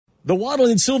The Waddle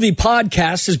and Sylvie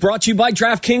podcast is brought to you by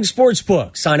DraftKings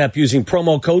Sportsbook. Sign up using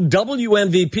promo code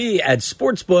WMVP at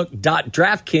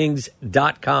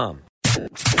sportsbook.draftkings.com.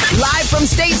 Live from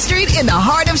State Street in the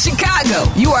heart of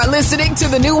Chicago, you are listening to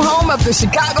the new home of the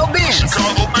Chicago Bears.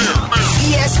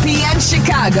 ESPN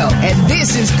Chicago. And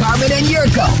this is Carmen and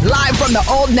Yurko, live from the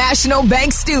Old National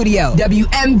Bank Studio.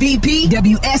 WMVP,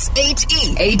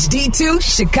 WSHE, HD2,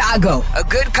 Chicago. A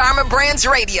good Karma Brands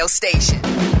radio station.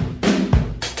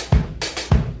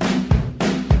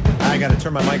 I got to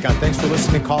turn my mic on. Thanks for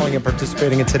listening, calling, and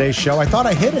participating in today's show. I thought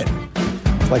I hit it.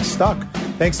 It's like stuck.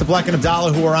 Thanks to Black and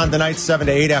Abdallah, who are on tonight, 7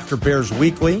 to 8 after Bears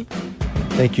Weekly.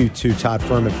 Thank you to Todd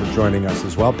Furman for joining us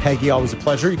as well. Peggy, always a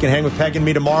pleasure. You can hang with Peg and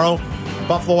me tomorrow.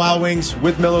 Buffalo Wild Wings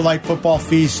with Miller Lite Football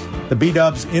Feast. The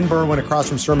B-Dubs in Berwyn across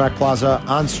from Cermak Plaza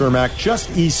on Cermak,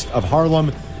 just east of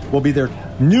Harlem. We'll be there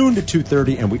noon to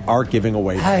 2:30, and we are giving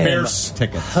away Bears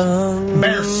tickets.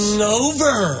 Bears.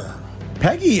 Over.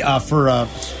 Peggy, for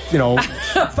she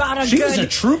was a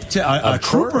trooper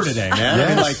today, man. Yes. I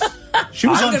mean, like, she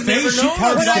was on phase. She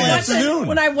parked all afternoon.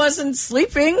 When I wasn't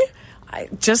sleeping, I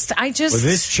just. Well,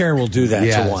 this chair will do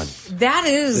that to one. That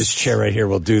is. This chair right here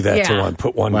will do that to one.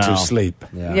 Put one to sleep.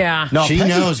 Yeah. No, she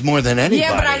knows more than anybody.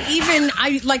 Yeah, but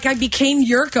I became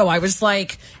Yurko. I was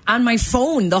like on my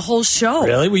phone the whole show.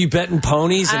 Really? Were you betting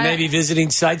ponies and maybe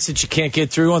visiting sites that you can't get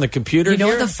through on the computer? You know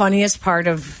what the funniest part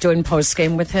of doing post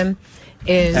game with him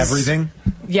is? Everything?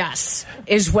 Yes.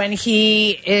 Is when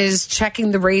he is checking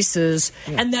the races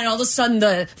and then all of a sudden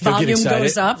the volume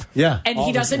goes up. Yeah. And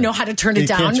he doesn't know how to turn it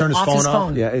down can't turn his off phone his off.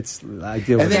 phone. Yeah, I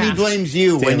deal with And then he blames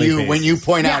you when you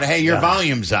point out, hey, your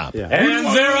volume's up. Yeah. And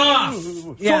they're off.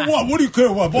 Yeah. So what? What do you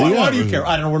care? Why do you care?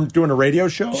 I don't know. We're doing a radio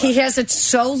show. He has it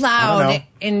so loud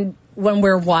when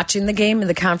we're watching the game in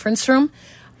the conference room.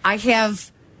 I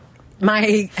have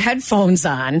my headphones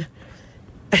on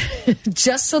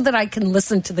just so that I can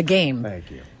listen to the game.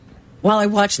 Thank you. While I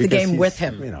watch the game with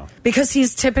him. Because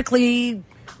he's typically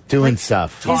doing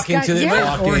stuff. Talking to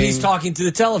the or he's talking to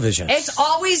the television. It's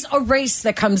always a race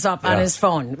that comes up on his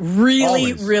phone.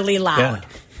 Really, really loud. Yeah.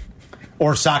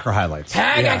 Or soccer highlights.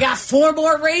 Hey, I got 4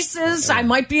 more races. I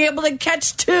might be able to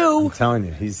catch 2. I'm telling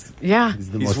you, he's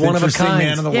the most one of a interesting kind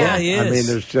man in the world. Yeah, he is. I mean,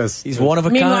 there's just he's one of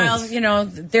a Meanwhile,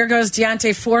 kind. there goes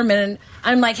Deontay Foreman, and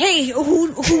I'm like, hey,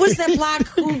 who was that block?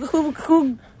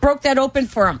 who broke that open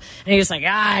for him? And he was like,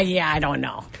 I don't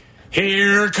know.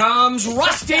 Here comes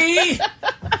Rusty. He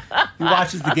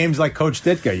watches the games like Coach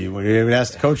Ditka. You would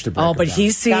ask the coach to break it but down.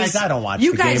 he sees. Guys, I don't watch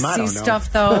you the guys game. I see don't know.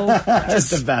 stuff though.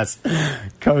 That's the best.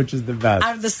 Coach is the best.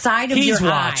 Out of the side of He's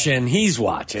your watching. eye. He's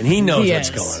watching. He knows He what's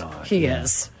is. going on. He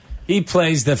is. He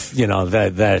plays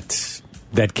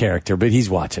that character, but he's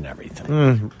watching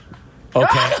everything.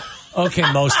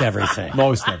 Okay, most everything.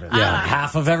 Most of it. Yeah,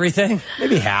 half of everything.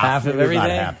 Maybe half. Half of Maybe everything.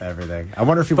 Not half everything. I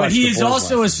wonder if he. But watched he the is Bulls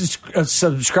also last a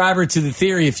subscriber to the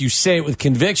theory. If you say it with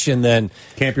conviction, then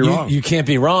Can't be wrong. You can't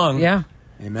be wrong. Yeah.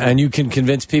 Amen. And you can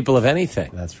convince people of anything.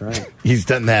 That's right. He's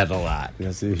done that a lot.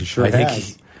 Yes, he sure I think has.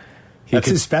 he That's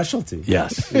could- his specialty.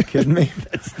 Yes. You kidding me?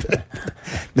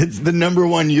 That's the number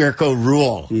one Yurko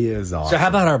rule. He is awesome. So how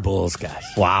about our Bulls, guys?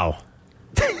 Wow.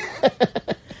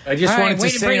 I just All right, wanted to way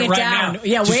to say bring it it right down. now.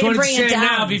 Yeah, just way to wanted bring say it down.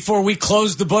 now before we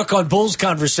close the book on Bulls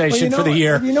conversation for the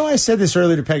year. You know, I said this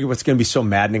earlier to Peggy. What's going to be so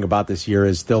maddening about this year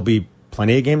is there'll be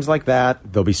plenty of games like that.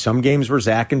 There'll be some games where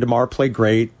Zach and DeMar play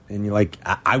great, and you're like,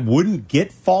 I wouldn't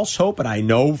get false hope, and I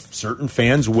know certain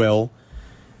fans will.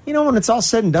 You know, when it's all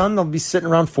said and done, they'll be sitting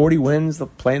around 40 wins. They'll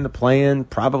play in the play-in,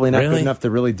 probably not good enough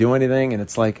to really do anything. And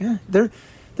it's like, they're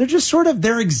just sort of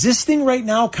they're existing right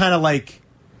now, kind of like.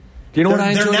 Do you know what I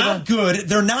enjoy? They're not good.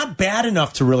 They're not bad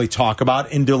enough to really talk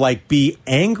about and to like be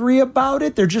angry about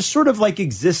it. They're just sort of like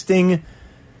existing,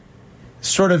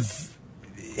 sort of.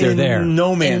 They're there.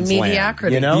 No man's In land.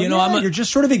 mediocrity. You know, I'm you're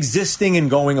just sort of existing and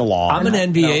going along. I'm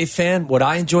an NBA fan. What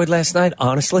I enjoyed last night,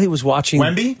 honestly, was watching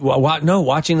Wemby?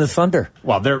 Watching the Thunder.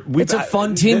 Well, It's a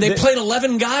fun team. They played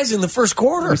 11 guys in the first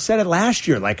quarter. We said it last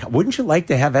year. Like, wouldn't you like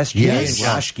to have SGA and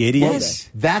Josh Giddey? Yes.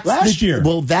 That's last year.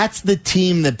 Well, that's the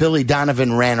team that Billy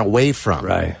Donovan ran away from.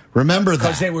 Right. Remember that.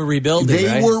 Because they were rebuilding,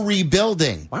 They were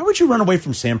rebuilding. Why would you run away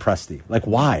from Sam Presti? Like,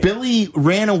 why? Billy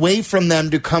ran away from them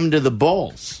to come to the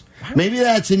Bulls. Maybe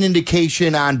that's an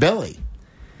indication on Billy.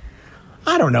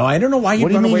 I don't know. I don't know why you What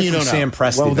do you run mean away you from don't know? Sam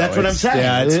Presti. Well, that's though. what I'm saying.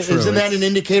 Yeah, it's true. Isn't that an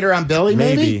indicator on Billy?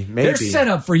 Maybe. They're set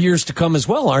up for years to come as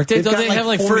well, aren't they? They've Don't got they like have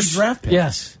like 40 first draft picks.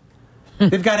 Yes.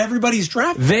 They've got everybody's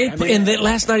draft.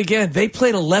 Last night again, they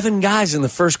played 11 guys in the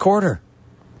first quarter.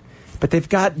 But they've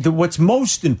got what's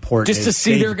most important Just to is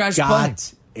see their they've guys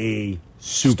got a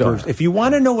super. Star. If you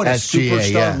want to know what a SGA,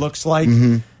 superstar yeah. looks like,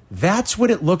 that's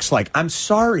what it looks like. I'm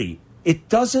sorry. it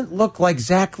doesn't look like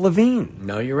Zach LaVine.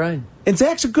 No, you're right. And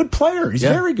Zach's a good player. He's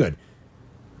very good.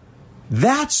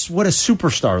 That's what a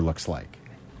superstar looks like.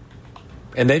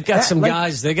 And they've got some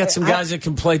guys. They got some guys that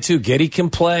can play too. Giddey can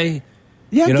play.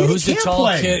 Yeah, you know, Giddey who's the tall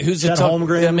kid? Who's the tall?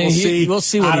 Holmgren? I mean, we'll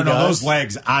see what I don't he know. does. Those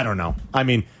legs, I don't know. I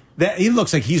mean, he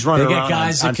looks like he's running around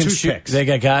on can toothpicks. shoot. They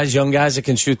got guys, young guys that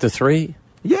can shoot the three.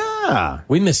 Yeah,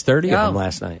 we missed 30 of them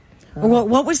last night.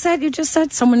 What was that you just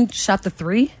said? Someone shot the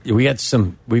three? We've got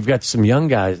some young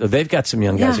guys. They've got some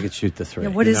young guys that can shoot the three. Yeah,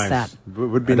 what is that?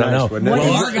 Would be nice, wouldn't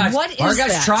it? Our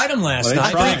guys tried them last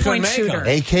night. Three-point shooter.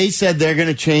 AK said they're going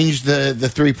to change the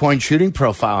 3-point shooting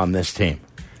profile on this team.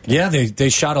 Yeah, they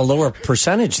shot a lower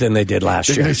percentage than they did last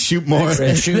year. They're going to shoot more.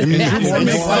 And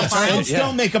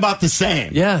still make about the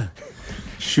same. Yeah.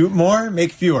 Shoot more,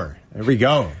 make fewer. There we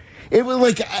go. It was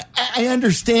like, I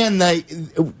understand that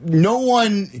no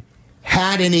one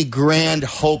had any grand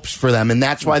hopes for them, and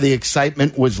that's why the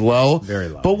excitement was low. Very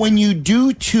low. But when you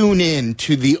do tune in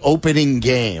to the opening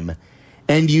game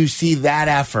and you see that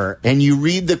effort and you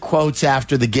read the quotes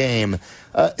after the game,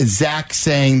 Zach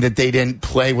saying that they didn't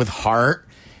play with heart,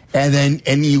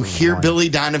 and you hear Billy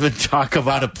Donovan talk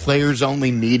about a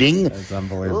players-only meeting. That's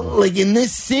unbelievable. Like in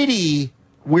this city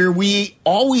where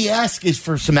all we ask is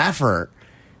for some effort,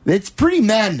 it's pretty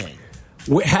maddening.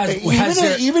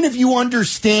 Even if you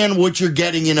understand what you're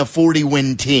getting in a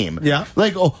 40-win team. Yeah.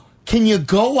 Like, can you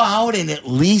go out and at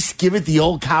least give it the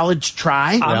old college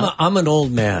try? I'm an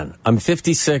old man. I'm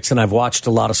 56, and I've watched a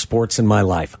lot of sports in my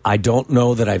life. I don't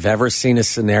know that I've ever seen a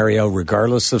scenario,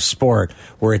 regardless of sport,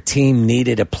 where a team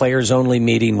needed a players-only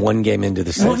meeting one game into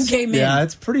the season. One game in. Yeah,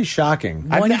 it's pretty shocking.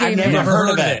 I've never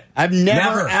heard of it. I've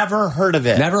never ever heard of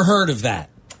it. Never heard of that.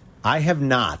 I have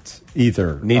not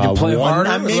either. Need to play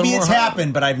harder? Maybe it's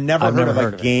happened, but I've never heard of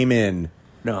a game in.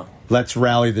 No. Let's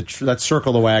rally let's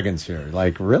circle the wagons here.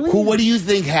 Like, really? What do you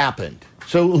think happened?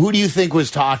 So who do you think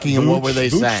was talking and what were they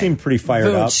saying? Vooch seemed pretty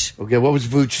fired up. Okay, what was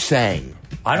Vooch saying?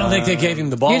 I don't think they gave him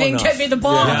the ball enough. You didn't give me the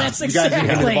ball. Yeah. That's You guys exactly.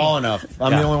 didn't give me the ball enough.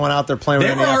 I'm the only one out there playing with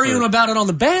They any were arguing effort. about it on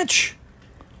the bench.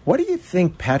 What do you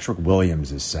think Patrick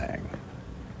Williams is saying?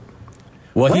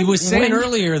 Well, he was saying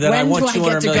earlier that I want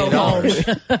 $200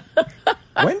 million.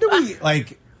 When do we,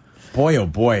 boy, oh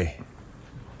boy.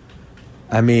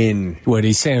 I mean, What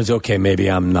he's saying is, okay,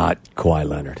 maybe I'm not Kawhi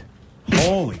Leonard.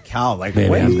 holy cow. Maybe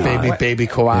when I'm do you- not. Baby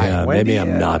Kawhi. Yeah, when maybe do you-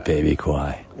 I'm not baby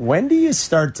Kawhi. When do you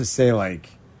start to say,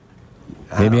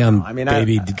 Maybe I'm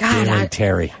baby God, Dalen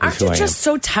Terry. Aren't you just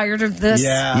so tired of this?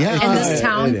 Yeah. In this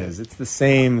town? It is. It's the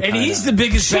same. And he's the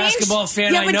biggest basketball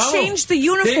fan I know. Yeah, but change the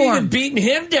uniform. They've even beaten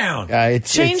him down.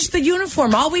 Change the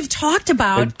uniform. All we've talked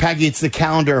about. Peggy, it's the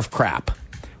calendar of crap.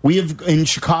 We have in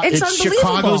Chicago. It's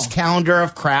Chicago's calendar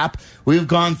of crap. We've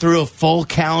gone through a full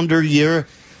calendar year.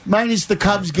 Minus the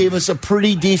Cubs gave us a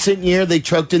pretty decent year. They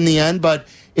choked in the end, but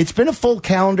it's been a full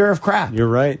calendar of crap. You're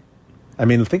right. I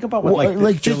mean, think about what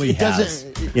the Philly has.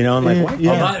 You know, and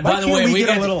By the way, we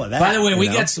get a little of that. By the way, we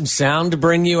got some sound to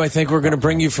bring you. I think we're going to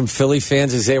bring you from Philly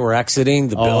fans as they were exiting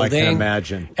the building. I can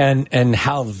imagine. And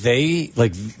how they,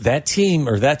 that team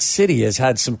or that city has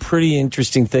had some pretty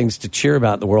interesting things to cheer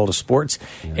about in the world of sports,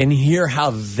 and hear how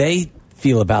they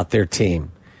feel about their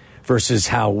team versus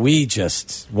how we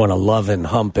just want to love and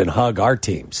hump and hug our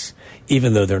teams,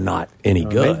 even though they're not any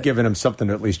good. They've given him something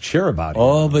to at least cheer about.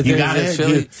 Oh, but you got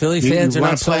it. Philly fans are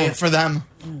want not to play it for them.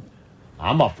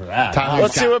 I'm up for that.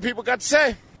 Let's see what people got to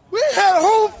say. We had a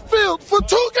home field for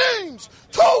 2 games.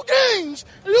 2 games.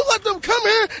 And you let them come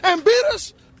here and beat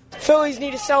us? Phillies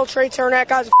need to sell Trey Turner. That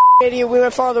guy's a idiot. We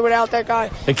went farther without that guy.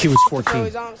 That kid was 14.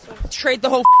 Phillies, honestly. Trade the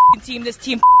whole team. This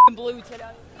team blew today.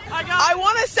 I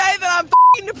want to say that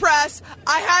I'm depressed.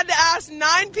 I had to ask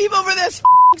 9 people for this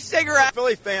cigarette.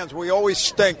 Philly fans, we always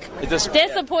stink.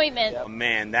 Disappointment. Oh,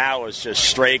 man, that was just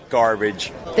straight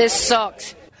garbage. This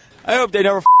sucks. I hope they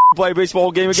never play a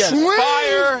baseball game again.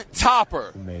 Fire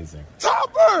Topper. Amazing.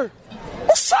 Topper!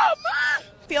 What's up, man?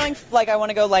 Feeling like I want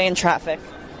to go lay in traffic.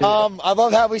 I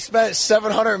love how we spent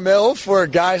 $700 million for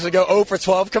guys to go 0 for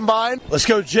 12 combined. Let's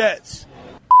go Jets.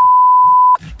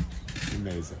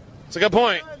 Amazing. It's a good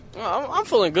point. I'm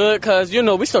feeling good because,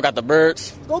 we still got the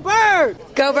Birds. Go Birds!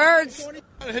 Go Birds.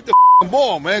 Hit the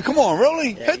ball, man. Come on,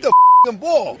 really? Hit the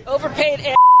ball.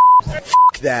 Overpaid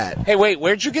That. Hey, wait,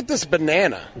 where'd you get this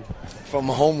banana? From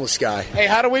a homeless guy. Hey,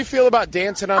 how do we feel about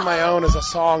Dancing on My Own as a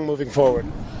song moving forward?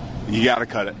 You got to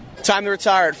cut it. Time to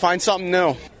retire. Find something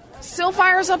new. Still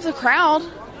fires up the crowd.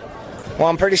 Well,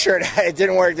 I'm pretty sure it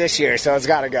didn't work this year, so it's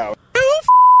got to go.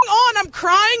 On, I'm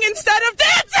crying instead of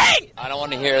dancing. I don't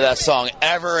want to hear that song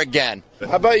ever again.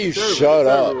 How about you shut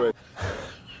up?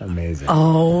 Amazing.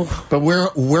 Oh, But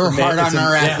we're hard on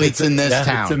our athletes in this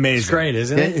town. It's amazing. It's great,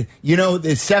 isn't it? You know,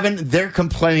 they're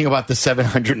complaining about the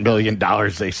 $700 million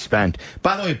they spent.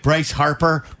 By the way, Bryce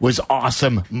Harper was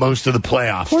awesome most of the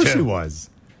playoffs, Of course too. he was.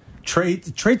 Trey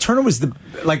Turner was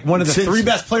one of the three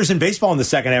best players in baseball in the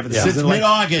second half of the season. Since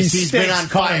mid-August, he's been on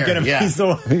fire. He's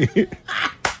the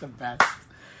best.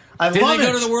 Didn't they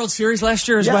go to the World Series last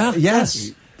year as well?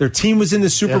 Yes. Their team was in the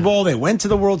Super Bowl. They went to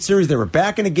the World Series. They were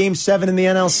back in a Game 7 in the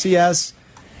NLCS.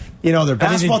 You know, their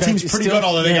basketball team's pretty good,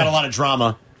 although they got a lot of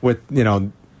drama with,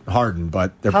 Harden.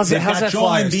 But how's that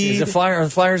Flyers? Are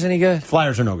the Flyers any good?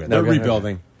 Flyers are no good. They're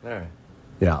rebuilding. All right.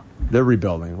 Yeah, they're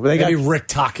rebuilding. Maybe Rick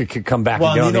Taka could come back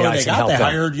and get on the ice and help them.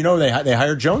 They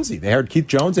hired Jonesy. They hired Keith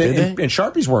Jones, and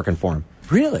Sharpie's working for him.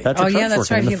 Really? Patrick Sharp's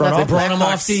that's right. in the front They office. brought him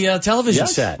off the television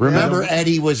set. Remember,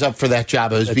 Eddie was up for that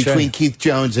job. It was between Keith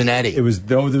Jones and Eddie. There was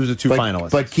the two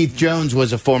finalists. But Keith Jones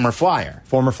was a former Flyer.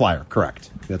 Former Flyer, correct.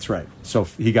 That's right. So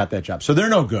he got that job. So they're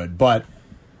no good, but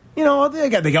they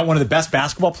got one of the best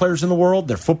basketball players in the world.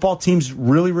 Their football team's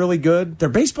really, really good. Their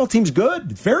baseball team's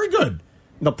good, very good.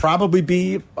 They'll probably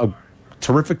be a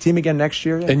terrific team again next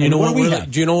year. And you know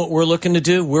what? Do you know what we're looking to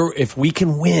do? If we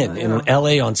can win in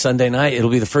L.A. on Sunday night,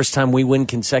 it'll be the first time we win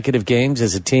consecutive games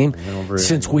as a team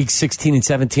since week 16 and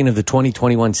 17 of the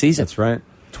 2021 season. That's right.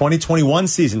 2021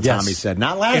 season, Yes. Tommy said.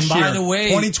 Not last year. year. And by the way,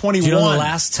 2021. do you know the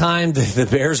last time the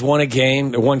Bears won a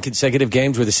game, or won consecutive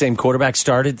games where the same quarterback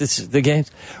started the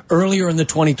games? Earlier in the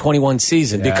 2021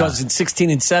 season. Yeah. Because in 16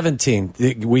 and 17,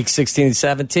 week 16 and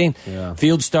 17,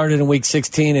 Fields started in week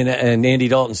 16 and Andy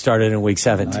Dalton started in week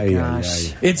 17.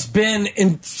 It's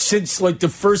been since like the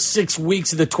first 6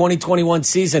 weeks of the 2021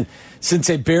 season since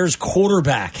a Bears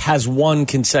quarterback has won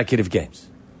consecutive games.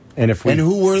 And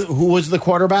who was the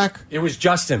quarterback? It was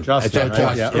Justin. Early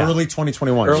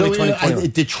 2021. Early 2021.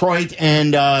 Detroit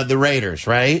and the Raiders,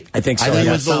 right? I think so. I think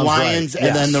it was the Lions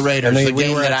and then the Raiders. The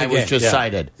game that I was just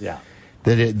cited. Yeah.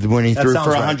 When he threw for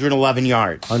 111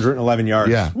 yards. 111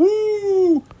 yards. Yeah.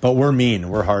 Woo! But we're mean.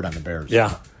 We're hard on the Bears.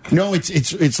 Yeah. No,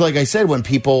 it's like I said, when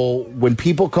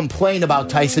people complain about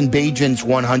Tyson Bagent's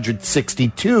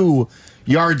 162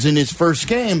 yards in his first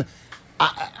game,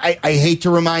 I hate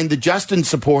to remind the Justin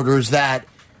supporters that,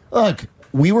 look,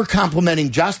 we were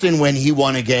complimenting Justin when he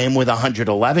won a game with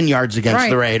 111 yards against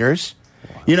the Raiders.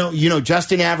 You know,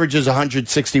 Justin averages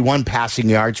 161 passing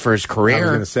yards for his career. I was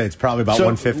going to say it's probably about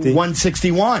 150.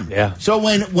 161. Yeah. So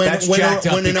when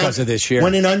because of this year.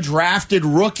 When an undrafted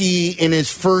rookie in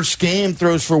his first game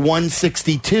throws for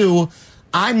 162,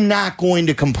 I'm not going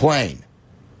to complain.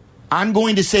 I'm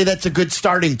going to say that's a good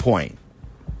starting point.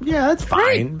 Yeah, that's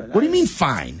fine. What do you mean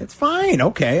fine? It's fine.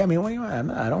 Okay. I mean,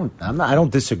 I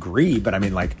don't disagree, but I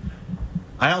mean, like,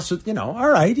 I also, all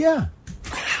right, yeah.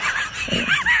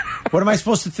 What am I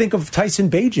supposed to think of Tyson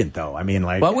Bagent, though? I mean,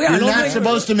 like, you're not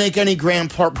supposed to make any grand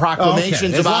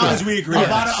proclamations about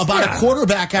a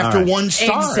quarterback after one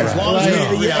start. Exactly. As long as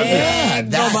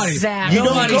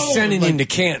nobody's sending him to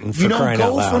Canton for crying out loud. You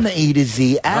don't go from A to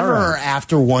Z ever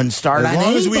after one start. As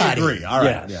long as we agree. All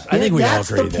right. Yeah. I think we all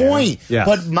agree. That's the point. Yeah.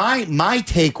 But my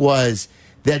take was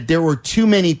that there were too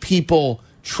many people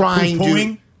trying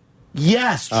to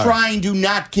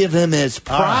not give him his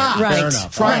props. Right.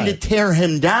 Trying to tear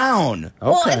him down.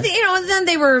 Well, and then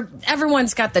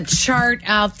everyone's got the chart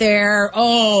out there.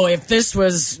 Oh, if this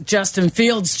was Justin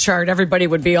Fields' chart, everybody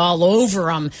would be all over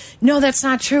him. No, that's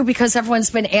not true because everyone's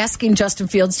been asking Justin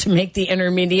Fields to make the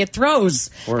intermediate throws.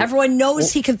 Everyone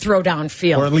knows he can throw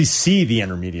downfield. Or at least see the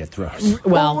intermediate throws.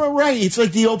 Well, right. It's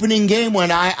like the opening game when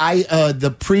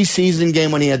the preseason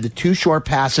game when he had the two short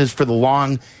passes for the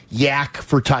long yak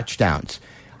for touchdowns.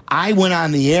 I went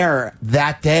on the air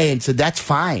that day and said, that's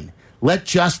fine. Let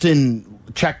Justin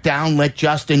check down.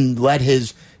 Let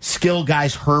his skill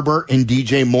guys, Herbert and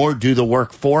DJ Moore, do the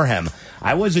work for him.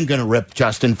 I wasn't going to rip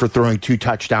Justin for throwing 2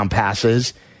 touchdown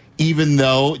passes, even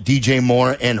though DJ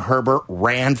Moore and Herbert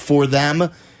ran for them.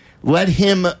 Let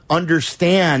him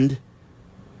understand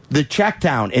the check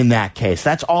down in that case.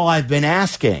 That's all I've been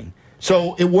asking.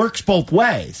 So it works both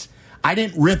ways. I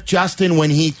didn't rip Justin when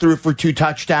he threw for 2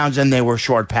 touchdowns and they were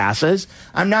short passes.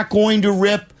 I'm not going to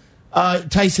rip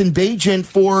Tyson Bagent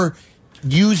for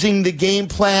using the game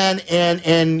plan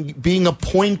and being a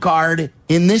point guard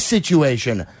in this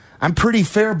situation. I'm pretty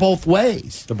fair both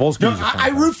ways. The Bulls. I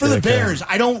root for the Bears.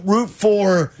 I don't root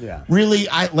for really.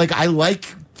 I like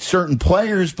certain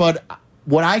players, but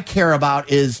what I care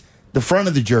about is the front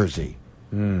of the jersey.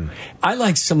 I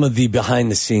like some of the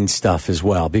behind-the-scenes stuff as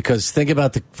well, because think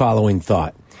about the following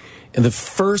thought. In the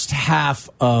first half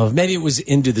of, maybe it was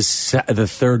into the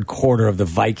third quarter of the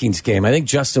Vikings game, I think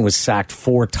Justin was sacked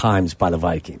 4 times by the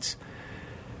Vikings.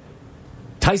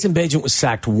 Tyson Bagent was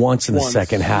sacked once in the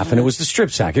second half, and it was the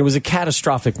strip sack. It was a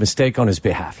catastrophic mistake on his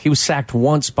behalf. He was sacked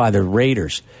once by the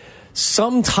Raiders.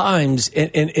 Sometimes,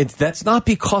 and that's not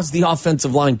because the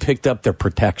offensive line picked up their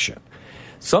protection.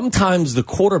 Sometimes the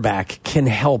quarterback can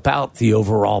help out the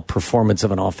overall performance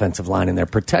of an offensive line in their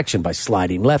protection by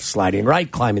sliding left, sliding right,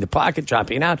 climbing the pocket,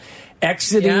 dropping out,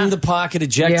 exiting the pocket,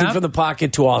 ejecting from the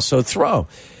pocket to also throw.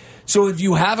 So if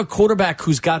you have a quarterback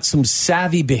who's got some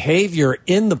savvy behavior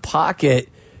in the pocket,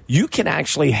 you can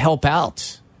actually help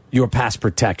out your pass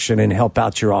protection and help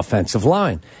out your offensive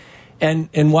line.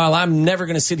 And while I'm never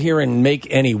going to sit here and make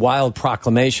any wild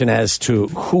proclamation as to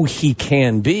who he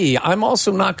can be, I'm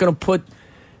also not going to put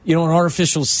an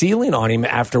artificial ceiling on him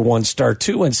after one start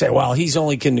too and say, well, he's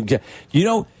only can get,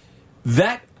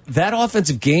 that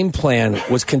offensive game plan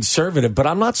was conservative, but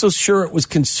I'm not so sure it was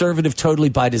conservative totally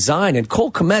by design. And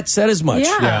Cole Kmet said as much.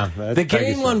 The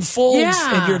game unfolds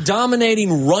and you're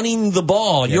dominating running the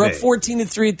ball. You're up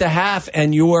 14-3 at the half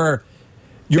and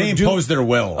they impose their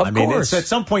will. Of course. At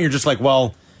some point you're just like,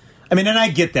 well, and I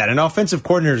get that. An offensive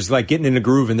coordinator is like getting in a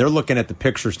groove, and they're looking at the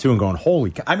pictures too and going,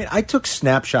 "Holy!" I took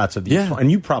snapshots of these,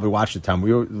 and you probably watched it, Tom.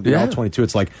 We were all 22.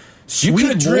 It's like you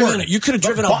could have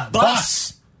driven a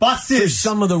bus. Buses. For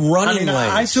some of the running lanes.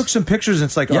 I took some pictures, and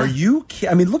it's like, are you?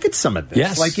 Look at some of this.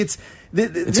 Yes. Like it's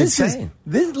insane.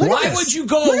 Why would you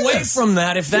go away from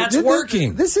that if that's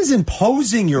working? This is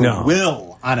imposing your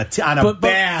will on a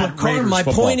bad. But Carter, my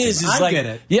point is like,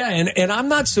 get it. And I'm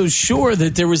not so sure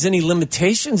that there was any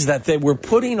limitations that they were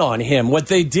putting on him. What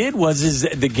they did was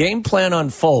the game plan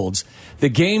unfolds, the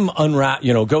game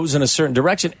goes in a certain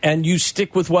direction, and you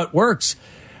stick with what works.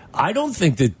 I don't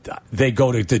think that they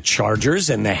go to the Chargers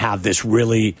and they have this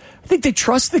really. I think they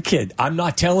trust the kid. I'm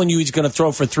not telling you he's going to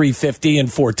throw for 350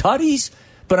 and 4 tutties,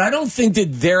 but I don't think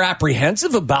that they're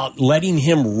apprehensive about letting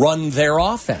him run their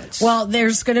offense. Well,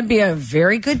 there's going to be a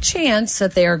very good chance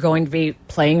that they are going to be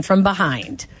playing from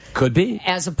behind. Could be.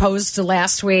 As opposed to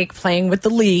last week playing with the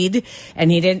lead,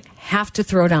 and he didn't have to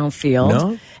throw downfield.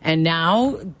 No. And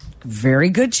now, very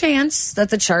good chance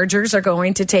that the Chargers are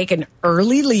going to take an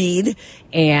early lead,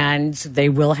 and they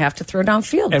will have to throw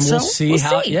downfield. And we'll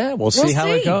see how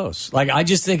it goes. Like, I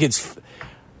just think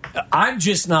I'm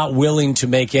just not willing to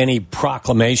make any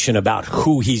proclamation about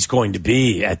who he's going to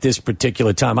be at this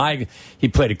particular time. He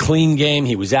played a clean game.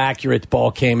 He was accurate. The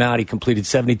ball came out. He completed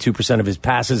 72% of his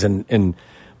passes, and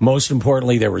most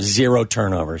importantly, there were 0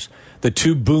 turnovers. The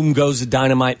 2 boom goes the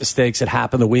dynamite mistakes that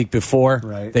happened the week before,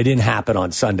 they didn't happen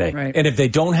on Sunday. Right. And if they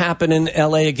don't happen in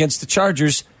L.A. against the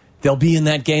Chargers, they'll be in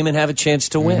that game and have a chance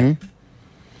to win.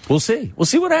 We'll see. We'll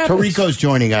see what happens. Tarico's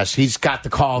joining us. He's got the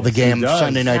call of the game,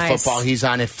 Sunday Night Football. He's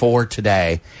on at 4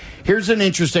 today. Here's an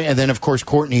interesting, and then, of course,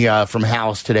 Courtney from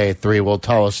House today at 3 will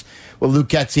tell us what Luke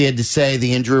Getzey had to say,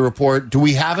 the injury report. Do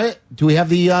we have it? Do we have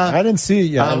the... I didn't see it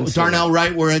yet. Darnell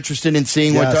Wright, we're interested in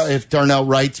seeing if Darnell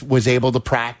Wright was able to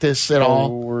practice at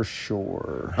all. For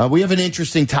sure. We have an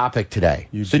interesting topic today.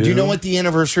 Do you know what the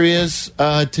anniversary is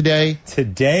today?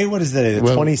 Today? What is the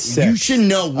 26th? You should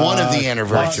know one of the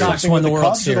anniversaries. White Sox won the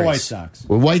World Series. The White Sox.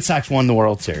 Well, White Sox won the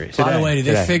World Series. By the way, did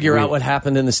they figure out what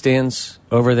happened in the stands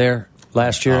over there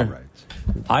last year? All right.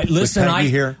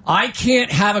 I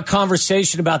can't have a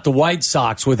conversation about the White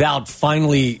Sox without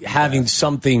finally having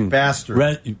something.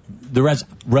 Resolution.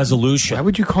 Why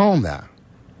would you call him that?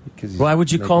 Why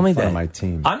would you call me that? My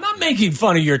team. I'm not making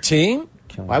fun of your team.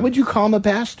 Why would you call him a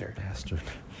bastard?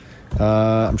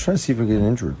 I'm trying to see if we get an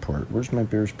injury report. Where's my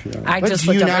Bears PR? I just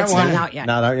looked up. It's not out yet.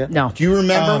 Not out yet? No. Do you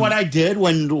remember what I did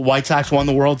when the White Sox won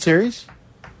the World Series?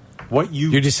 What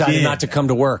you decided not to come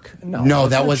to work. No,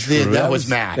 that was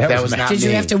Matt. That was not Did you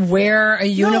me. have to wear a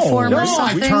uniform or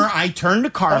something? I turned to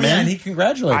Carmen. and he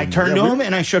congratulated me. I turned to him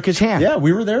and I shook his hand. Yeah,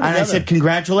 we were there together. And I said,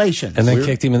 congratulations. And then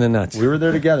kicked him in the nuts. We were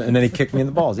there together. And then he kicked me in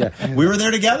the balls. Yeah. We were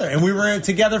there together. And we were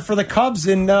together for the Cubs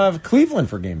in Cleveland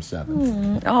for Game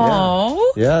 7.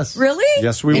 Oh. Yeah. Yes. Really?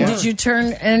 Yes, we were. And did you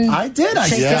turn and I did. I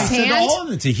shake said his hand? all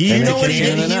of it to he. You know what he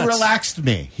did? in the He nuts. relaxed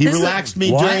me. He relaxed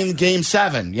me during Game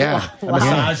 7. Yeah. I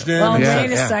massaged him. Well, Yeah.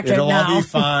 wait a second It'll now. all be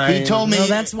fine. He told me. Well,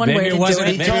 that's one way to do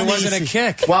it. Maybe it wasn't a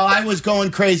kick. While I was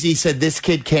going crazy, he said, "This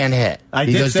kid can't hit."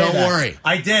 He goes, "Don't worry."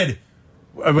 I did.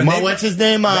 What's his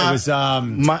name? It was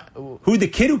who the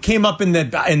kid who came up in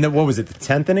the what was it, the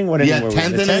 10th inning? What inning?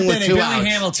 10th inning with 2 Billy outs.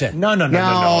 Hamilton. No,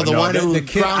 the one who the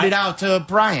kid, grounded out to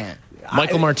Bryant.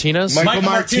 Michael Martinez. Michael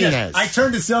Martinez. I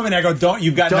turned to Sylvan and I go,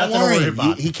 you've got Don't nothing worry. to worry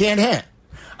about. He can't hit.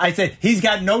 I said, he's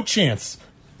got no chance.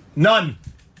 None.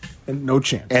 And no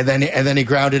chance. And then he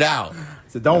grounded out.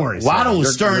 So don't worry. Waddle was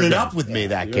You're stirring it good. up with me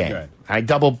that You're game. good. I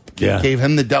gave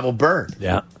him the double bird.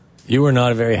 Yeah. You were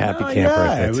not a very happy camper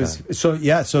at that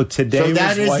time. So today So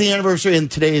that is the anniversary, and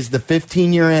today is the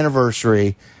 15-year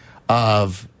anniversary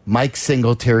of Mike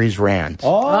Singletary's rant.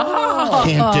 Oh.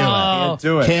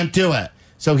 Can't do it.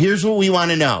 So here's what we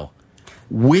want to know.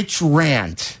 Which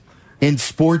rant in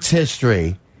sports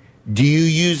history do you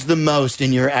use the most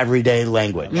in your everyday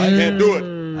language? I can't do it.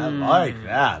 I like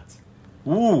that.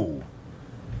 Ooh.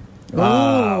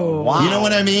 Wow. You know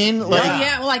what I mean?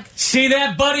 See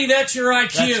that, buddy? That's your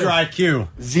IQ. That's your IQ.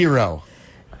 0.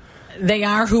 They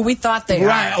are who we thought they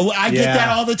Right. are. I get that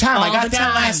all the time. I got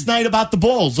that last night about the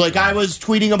Bulls. Like, I was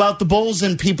tweeting about the Bulls,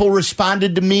 and people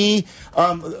responded to me,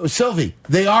 Sylvie,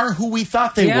 they are who we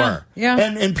thought they were. Yeah.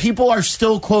 And people are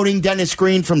still quoting Dennis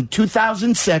Green from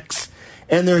 2006,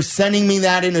 and they're sending me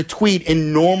that in a tweet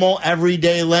in normal,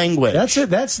 everyday language. That's it.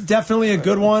 That's definitely a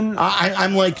good one.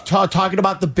 I'm like talking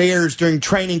about the Bears during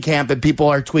training camp, and people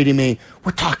are tweeting me,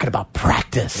 we're talking about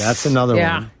practice. That's another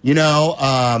one. You know,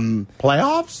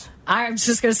 playoffs? I was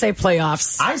just going to say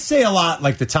playoffs. I say a lot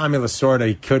like the Tommy Lasorda,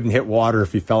 he couldn't hit water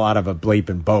if he fell out of a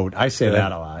bleeping boat. I say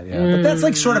that a lot, yeah. But that's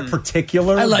like sort of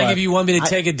particular. I like if you want me to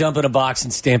take a dump in a box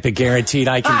and stamp it guaranteed,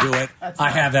 I can do it. I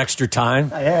have extra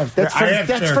time. I have. That's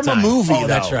from a movie, Oh,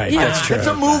 that's though. right. Yeah. That's true. That's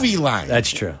a movie line. That's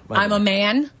true. I'm a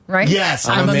man, right? Yes,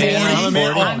 I'm a man. I'm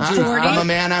 40. I'm 40. I'm a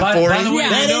man. I'm By 40. the way,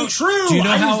 That ain't true. Do you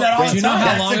know I how? use that all Do you the know time. how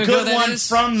That's long a ago good that one is?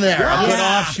 from there. A good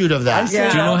offshoot of that. Do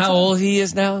you know how old he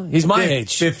is now? He's my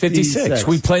age, 56.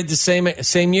 We played the same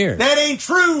year. That ain't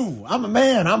true. I'm a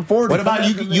man. I'm 40. What about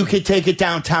you could take it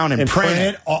downtown and print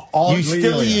it. all You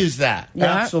still use that. Yeah.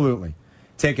 Absolutely.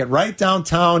 Take it right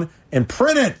downtown and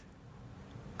print it.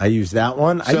 I use that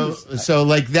one. So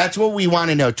like that's what we want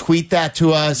to know. Tweet that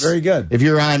to us. Very good. If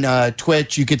you're on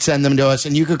Twitch, you could send them to us,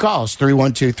 and you could call us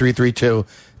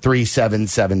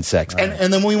 312-332-3776. Right.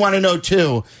 And then we want to know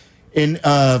too,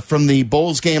 from the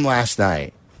Bulls game last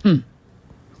night.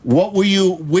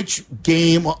 Which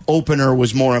game opener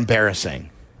was more embarrassing?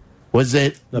 Was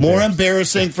it more Bears.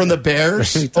 embarrassing from the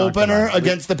Bears opener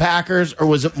against the Packers, or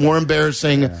was it more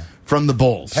embarrassing from the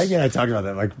Bulls? Peggy and I talked about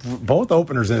that. Like both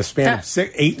openers in a span of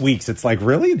 8 weeks. It's like,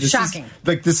 really? Shocking.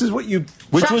 This is what you...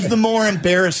 Which was the more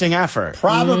embarrassing effort?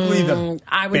 Probably the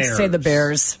I would say the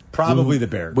Bears. Probably the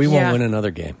Bears. We won't win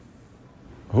another game.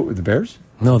 Who, the Bears?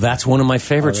 No, that's one of my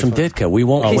favorites from Ditka. We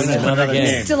won't win another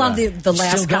game. Still on the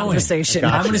last Still going. conversation.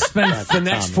 I'm going to spend the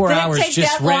next 4 Did it hours take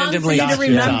just that long randomly. for you to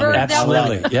remember that one?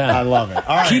 Absolutely, yeah. I love it.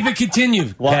 All right. Keep it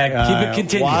continued, Peg. Keep it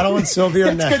continued. Waddle and Sylvia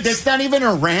are That's next. good. That's not even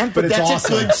a rant, but But it's that's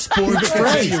awesome. a good sports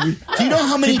phrase. Do you know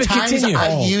how many Keep it times continue.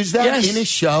 I use that Yes. in a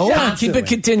show? Yeah, keep it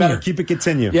continue. Better keep it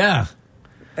continue. Yeah.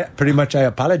 Pretty much, I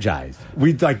apologize.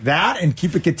 We like that and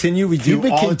keep it continue. We do Keep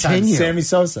it all the time. continue. Sammy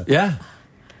Sosa. Yeah.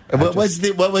 What was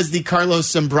the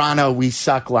Carlos Zambrano "We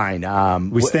suck" line?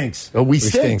 We stinks. Oh, we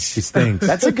stinks. He stinks.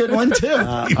 That's a good one too. All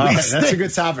right, that's a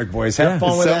good topic, boys. Have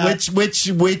fun with that. So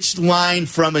which line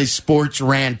from a sports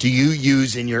rant do you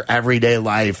use in your everyday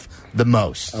life the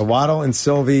most? Waddle and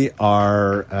Sylvie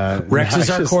are Rex is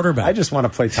our quarterback. I just want to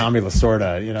play Tommy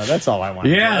Lasorda. You know, that's all I want.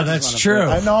 to Yeah, do. that's true.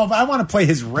 I know, but I want to play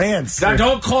his rants. Now,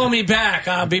 don't call me back.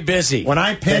 I'll be busy. When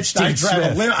I pitched, I'd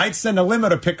send a limo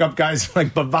to pick up guys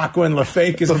like Bavacqua and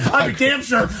LaFake. I'm damn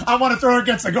sure I want to throw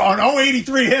against an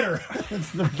 083 hitter. It's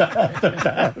the best.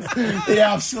 The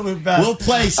absolute best. We'll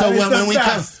play. So I mean,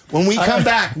 when we come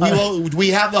back, we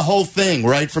have the whole thing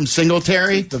right from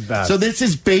Singletary. The best. So this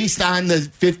is based on the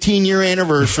 15-year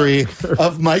anniversary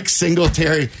of Mike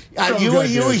Singletary. You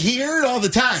hear it all the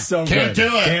time. So Can't good.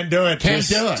 do it. Can't do it. Can't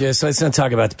do it. Just let's not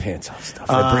talk about the pants off stuff.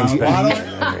 That brings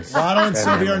back. Waddle and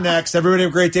Sylvia are next. Everybody have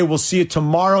a great day. We'll see you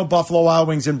tomorrow, Buffalo Wild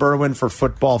Wings in Berwyn for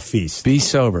Football Feast. Be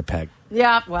sober, Peg.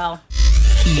 Yeah, well.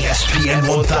 ESPN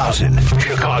 1000,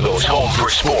 Chicago's home for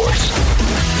sports.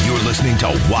 You're listening to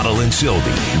Waddle and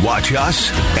Sylvie. Watch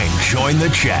us and join the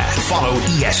chat. Follow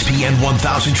ESPN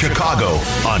 1000 Chicago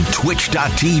on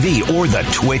twitch.tv or the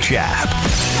Twitch app.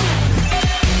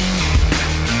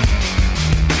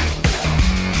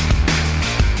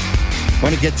 I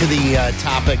want to get to the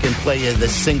topic and play you the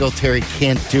Singletary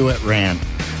can't do it rant.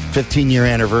 15-year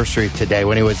anniversary today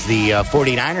when he was the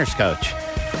 49ers coach.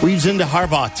 Weaves into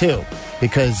Harbaugh, too,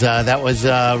 because that was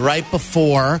right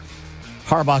before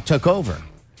Harbaugh took over.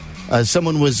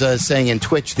 Someone was saying in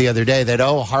Twitch the other day that,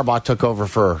 Harbaugh took over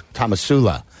for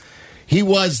Tomasula. He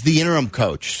was the interim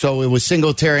coach, so it was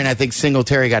Singletary, and I think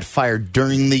Singletary got fired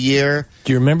during the year.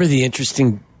 Do you remember the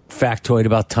interesting factoid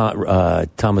about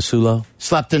Tomasulo?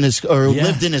 Lived in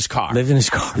his car. Lived in his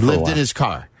car. He lived in his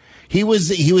car. He was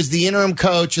the interim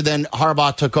coach, and then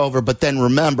Harbaugh took over. But then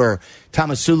remember,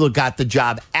 Tomasula got the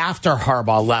job after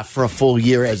Harbaugh left for a full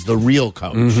year as the real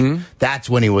coach. Mm-hmm. That's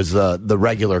when he was the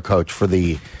regular coach for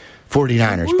the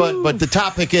 49ers. But the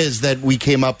topic is that we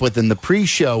came up with in the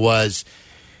pre-show was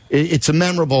it's a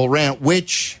memorable rant.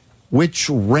 Which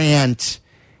rant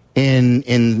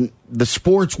in the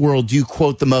sports world do you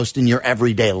quote the most in your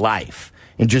everyday life,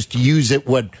 and just use it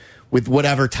with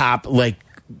whatever top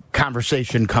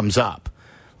conversation comes up?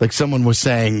 Like someone was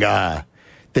saying that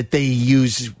they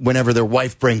use whenever their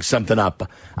wife brings something up.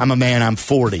 I'm a man. I'm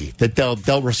 40. That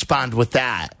they'll respond with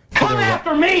that. Come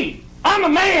after me. I'm a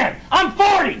man. I'm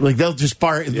 40. Like they'll just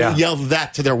yell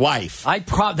that to their wife.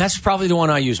 That's probably the one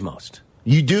I use most.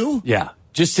 You do? Yeah.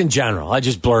 Just in general. I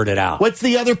just blurt it out. What's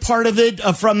the other part of it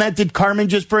from that? Did Carmen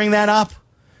just bring that up?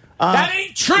 That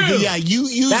ain't true. Yeah, you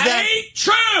use that.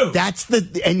 That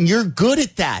ain't true. And you're good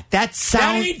at that. That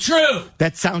ain't true.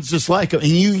 That sounds just like it.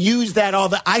 And you use that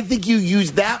I think you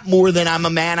use that more than I'm a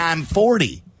man, I'm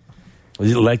 40. I'd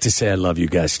like to say I love you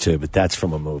guys too, but that's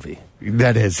from a movie.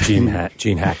 That is. Gene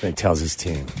Hackman tells his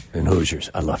team in Hoosiers,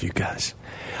 I love you guys.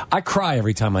 I cry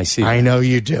every time I see you. I know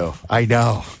you do. I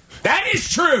know. That is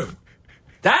true.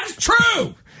 That is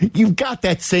true. You've got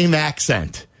that same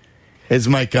accent as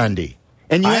Mike Gundy.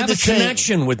 And you I had have a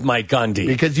connection with Mike Gundy.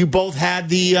 Because you both had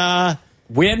the...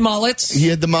 we had mullets. He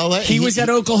had the mullet. He was at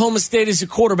Oklahoma State as a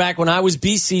quarterback when I was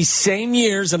BC, same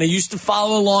years, and I used to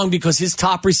follow along because his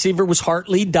top receiver was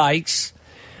Hartley Dykes,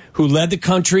 who led the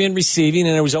country in receiving,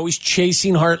 and I was always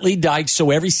chasing Hartley Dykes,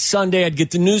 so every Sunday I'd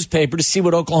get the newspaper to see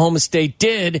what Oklahoma State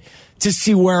did to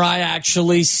see where I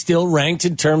actually still ranked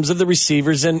in terms of the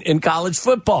receivers in college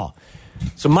football.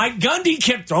 So Mike Gundy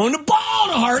kept throwing the ball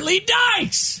to Hartley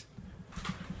Dykes.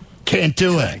 Can't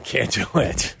do it. I can't do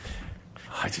it.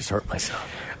 I just hurt myself.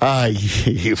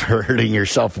 You're hurting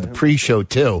yourself in the pre-show,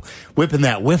 too. Whipping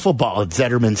that wiffle ball at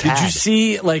Zetterman's head. Did you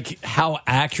see, how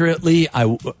accurately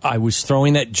I was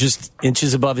throwing that just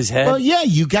inches above his head? Well, yeah,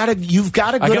 you've got a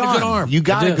good arm. You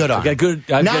got a good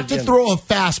arm. Not to throw a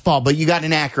fastball, but you got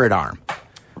an accurate arm.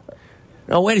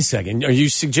 Oh, wait a second. Are you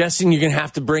suggesting you're going to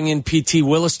have to bring in P.T.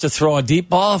 Willis to throw a deep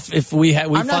ball if we find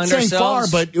ourselves? I'm not saying far,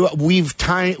 but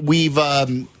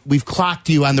we've clocked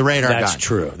you on the radar. That's gun.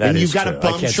 True. And you've got a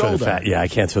bum shoulder. I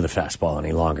can't throw the fastball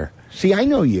any longer. See, I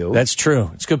know you. That's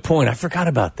true. It's a good point. I forgot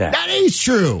about that. That is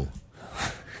true.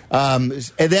 And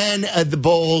then the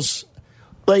Bulls,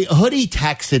 Hoodie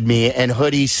texted me, and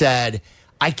Hoodie said,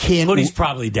 I can't. Hoodie's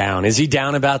probably down. Is he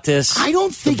down about this? I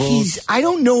don't think he's. I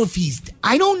don't know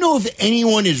if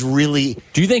anyone is really.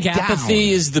 Do you think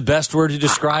apathy is the best word to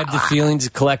describe the feelings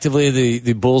collectively of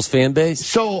the Bulls fan base?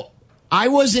 So I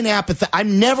wasn't apathetic.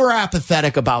 I'm never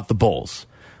apathetic about the Bulls.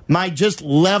 My just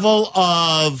level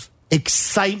of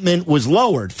excitement was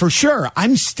lowered for sure.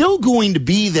 I'm still going to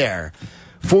be there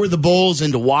for the Bulls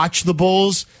and to watch the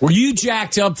Bulls. Were you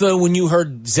jacked up, though, when you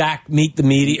heard Zach meet the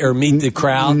media or meet the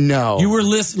crowd? No. You were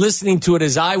listening to it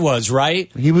as I was,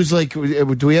 right? He was like,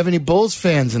 do we have any Bulls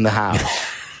fans in the house?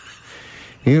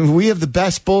 We have the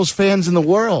best Bulls fans in the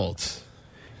world.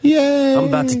 Yay. I'm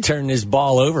about to turn this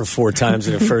ball over 4 times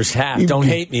in the first half. Don't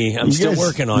hate me. I'm still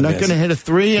working on this. I'm not going to hit a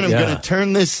 3, and I'm going to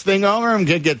turn this thing over. I'm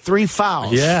going to get 3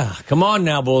 fouls. Yeah. Come on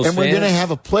now, Bulls fans. And we're going to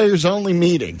have a players-only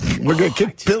meeting. We're going to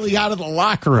kick Billy out of the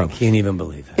locker room. I can't even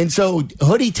believe it. And so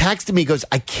Hoodie texted me, goes,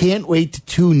 I can't wait to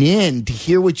tune in to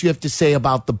hear what you have to say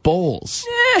about the Bulls.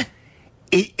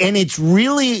 And it's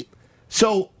really...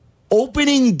 So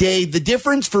opening day, the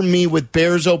difference for me with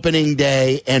Bears opening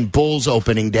day and Bulls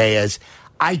opening day is...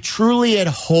 I truly had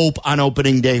hope on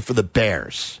opening day for the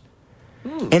Bears.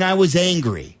 And I was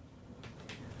angry.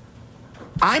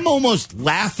 I'm almost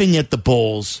laughing at the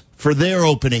Bulls for their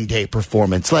opening day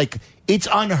performance. Like, it's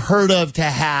unheard of to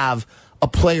have a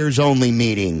players-only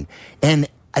meeting. And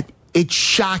it's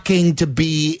shocking to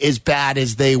be as bad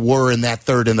as they were in that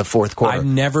third and the fourth quarter. I've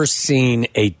never seen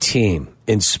a team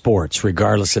in sports,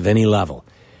 regardless of any level,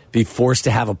 be forced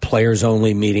to have a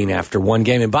players-only meeting after one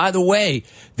game. And by the way,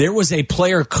 there was a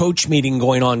player-coach meeting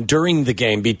going on during the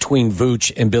game between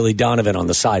Vooch and Billy Donovan on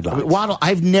the sidelines. Waddle,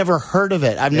 I've never heard of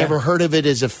it. I've never heard of it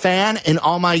as a fan in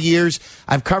all my years.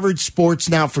 I've covered sports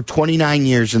now for 29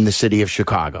 years in the city of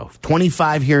Chicago.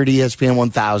 25 here at ESPN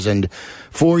 1000,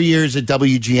 4 years at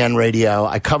WGN Radio.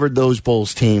 I covered those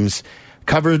Bulls teams.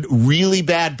 Covered really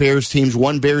bad Bears teams,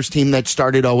 one Bears team that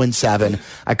started 0-7.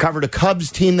 I covered a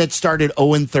Cubs team that started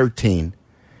 0-13.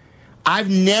 I've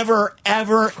never,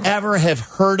 ever, ever have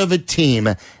heard of a team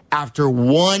after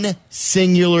one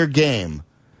singular game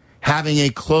having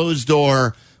a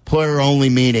closed-door player-only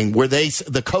meeting where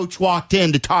the coach walked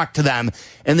in to talk to them,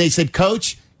 and they said,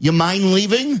 Coach, you mind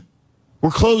leaving?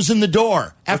 We're closing the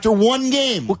door after one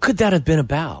game. What could that have been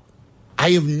about?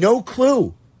 I have no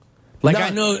clue.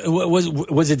 I know,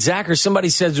 was it Zach or somebody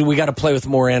says we got to play with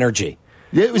more energy?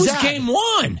 It was game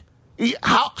 1.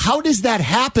 How does that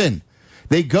happen?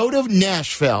 They go to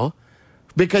Nashville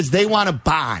because they want to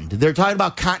bond. They're talking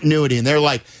about continuity, and they're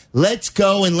like, let's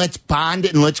go and let's bond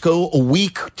it, and let's go a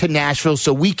week to Nashville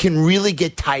so we can really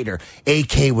get tighter.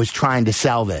 AK was trying to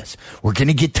sell this. We're going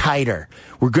to get tighter.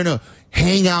 We're going to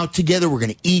hang out together. We're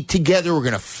going to eat together. We're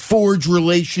going to forge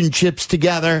relationships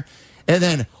together. And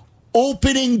then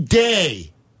opening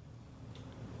day,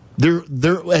 they're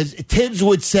as Tibbs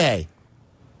would say,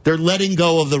 they're letting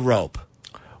go of the rope.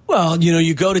 Well,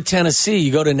 you go to Tennessee,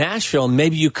 you go to Nashville, and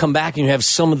maybe you come back and you have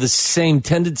some of the same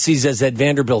tendencies as that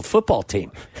Vanderbilt football team.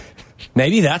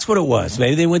 Maybe that's what it was.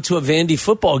 Maybe they went to a Vandy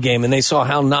football game and they saw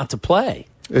how not to play.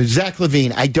 Zach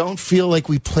Levine, I don't feel like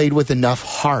we played with enough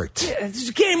heart. Yeah, this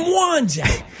is game one,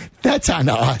 Zach. That's on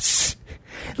us.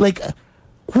 Like,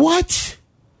 what?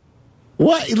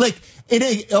 What? Like,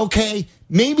 okay,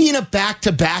 maybe in a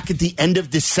back-to-back at the end of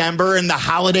December in the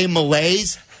holiday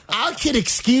malaise, I could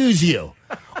excuse you.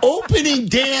 Opening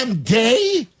damn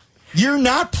day? You're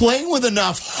not playing with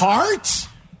enough heart?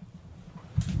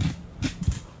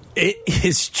 It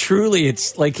is truly,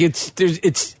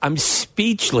 I'm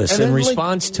speechless in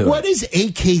response to it. What is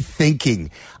AK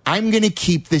thinking? I'm going to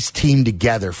keep this team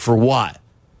together for what?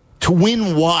 To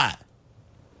win what?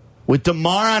 With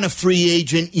DeMar on a free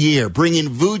agent year, bringing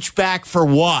Vooch back for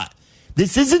what?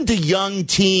 This isn't a young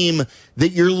team that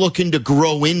you're looking to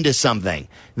grow into something.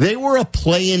 They were a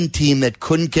play-in team that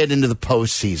couldn't get into the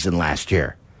postseason last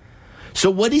year.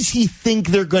 So what does he think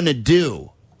they're going to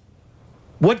do?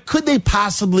 What could they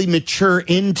possibly mature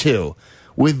into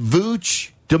with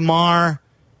Vooch, DeMar,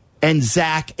 and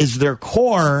Zach as their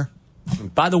core?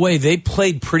 By the way, they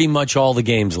played pretty much all the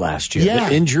games last year. Yeah.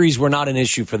 The injuries were not an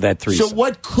issue for that threesome. So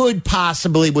what could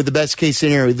possibly, with the best case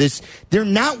scenario, they're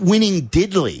not winning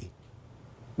diddly.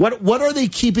 What are they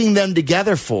keeping them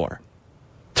together for?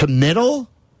 To middle?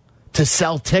 To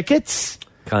sell tickets?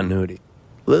 Continuity.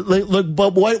 Look,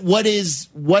 but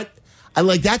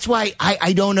that's why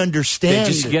I don't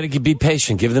understand. You got to be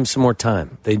patient. Give them some more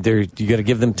time. You got to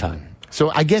give them time. So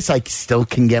I guess I still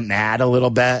can get mad a little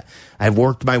bit. I've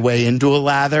worked my way into a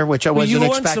lather, which I wasn't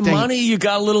expecting. You won some money. You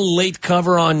got a little late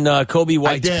cover on Kobe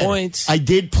White's points. I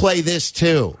did play this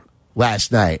too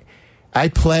last night. I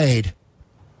played.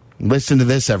 Listen to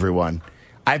this, everyone.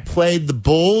 I played the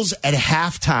Bulls at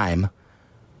halftime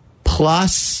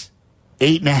plus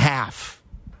 8.5.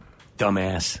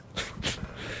 Dumbass.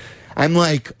 I'm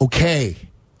like, okay,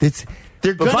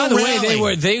 they're going to by the rally.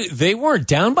 way, they weren't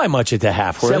down by much at the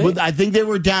half, were they? I think they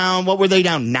were down. What were they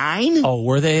down? 9? Oh,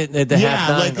 were they at the half?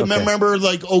 Yeah, like okay. Remember,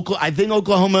 like I think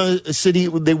Oklahoma City,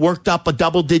 they worked up a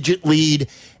double-digit lead,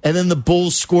 and then the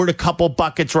Bulls scored a couple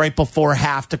buckets right before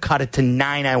half to cut it to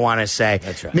 9. I want to say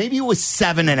that's right. Maybe it was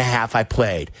 7.5. I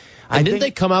played. And didn't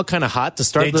they come out kind of hot to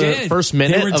start the first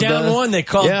minute? They were down 1. They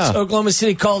called Oklahoma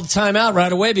City called timeout right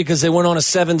away because they went on a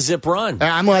 7-zip run.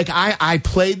 I'm like, I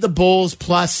played the Bulls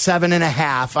plus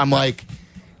 7.5. I'm like,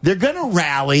 they're going to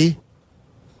rally,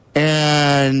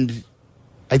 and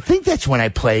I think that's when I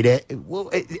played it. At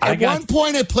one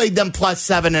point, I played them plus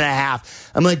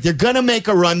 7.5. I'm like, they're going to make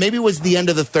a run. Maybe it was the end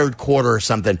of the third quarter or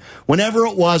something. Whenever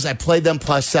it was, I played them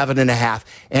plus 7.5,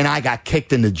 and I got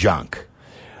kicked in the junk.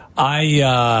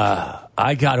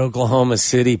 I got Oklahoma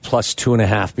City plus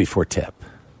 2.5 before tip.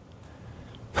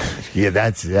 Yeah,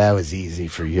 that was easy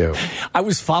for you. I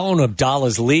was following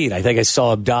Abdallah's lead. I think I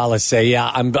saw Abdallah say, "Yeah,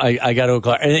 I got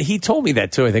Oklahoma." And he told me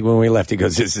that too. I think when we left, he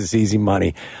goes, "This is easy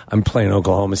money. I'm playing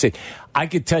Oklahoma City." I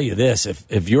could tell you this: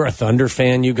 if you're a Thunder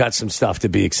fan, you got some stuff to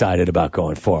be excited about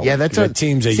going forward. Yeah, that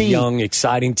team's a young,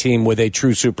 exciting team with a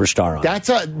true superstar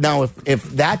on. Now if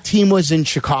that team was in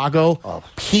Chicago,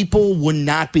 people would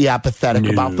not be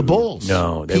apathetic about the Bulls.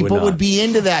 No, people would be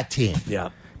into that team.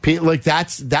 Yeah. Like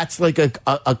that's like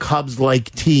a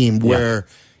Cubs-like team where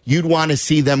you'd want to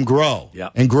see them grow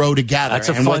and grow together. That's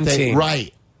a fun team,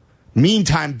 right?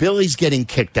 Meantime, Billy's getting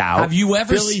kicked out. Have you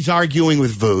ever? Billy's arguing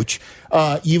with Vooch.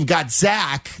 You've got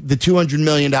Zach, the $200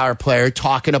 million player,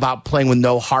 talking about playing with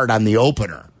no heart on the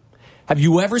opener. Have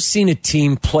you ever seen a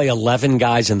team play 11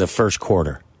 guys in the first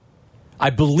quarter? I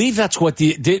believe that's what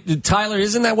Tyler,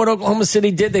 isn't that what Oklahoma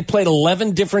City did? They played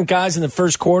 11 different guys in the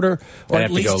first quarter, or at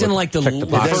least in like the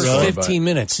first 15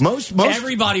 minutes. Most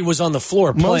everybody was on the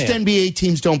floor playing. Most NBA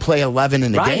teams don't play 11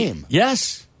 in a game.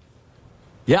 Yes.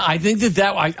 Yeah, I think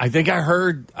I think I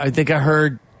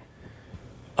heard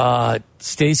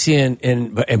Stacey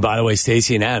and by the way,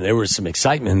 Stacey and Adam, there was some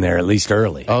excitement in there at least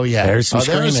early. Oh yeah. There was some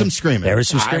screaming. I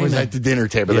was at the dinner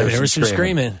table. Yeah, there was some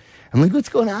screaming. I'm like, what's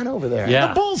going on over there? Yeah.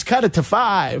 The Bulls cut it to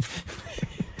 5.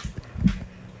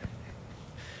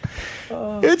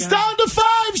 It's down to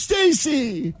 5,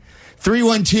 Stacey.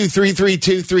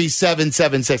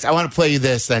 312-332-3776. I want to play you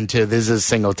this then, too. This is a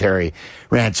Singletary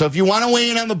rant. So if you want to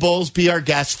weigh in on the Bulls, be our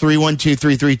guest,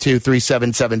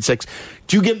 312-332-3776.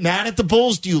 Do you get mad at the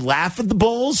Bulls? Do you laugh at the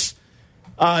Bulls?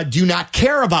 Do you not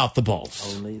care about the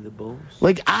Bulls? Only the Bulls?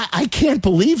 Like, I can't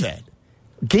believe it.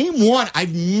 Game one,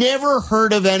 I've never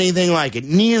heard of anything like it.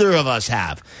 Neither of us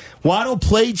have. Waddle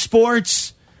played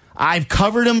sports. I've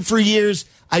covered him for years.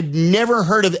 I've never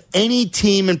heard of any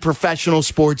team in professional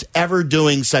sports ever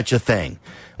doing such a thing.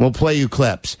 We'll play you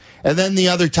clips. And then the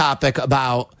other topic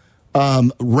about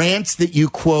rants that you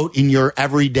quote in your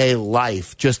everyday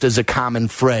life, just as a common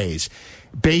phrase,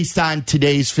 based on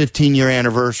today's 15-year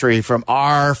anniversary from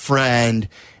our friend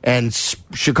and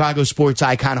Chicago sports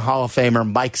icon Hall of Famer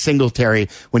Mike Singletary,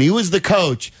 when he was the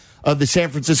coach of the San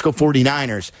Francisco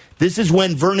 49ers. This is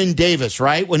when Vernon Davis,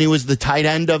 right? When he was the tight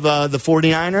end of the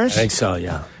 49ers? I think so,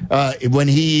 yeah. When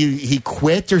he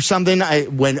quit or something?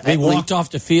 When he walked off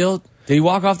the field? Did he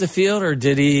walk off the field, or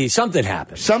did he? Something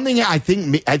happened. Something. I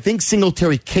think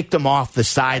Singletary kicked him off the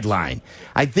sideline.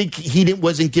 I think he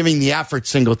wasn't giving the effort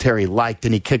Singletary liked,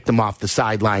 and he kicked him off the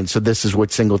sideline. So this is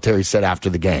what Singletary said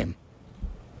after the game.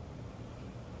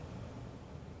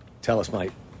 Tell us,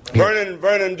 Mike.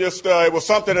 Vernon just it was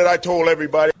something that I told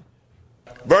everybody.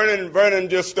 Vernon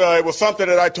just it was something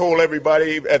that I told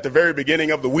everybody at the very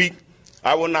beginning of the week.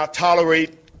 I will not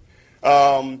tolerate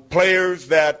players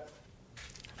that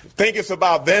think it's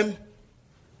about them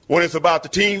when it's about the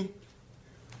team,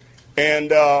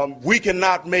 and we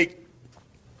cannot make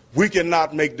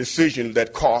decisions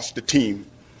that cost the team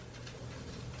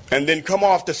and then come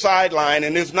off the sideline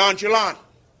and it's nonchalant.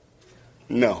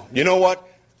 No, you know what?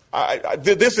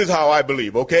 This is how I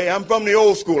believe, okay? I'm from the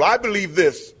old school. I believe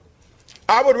this.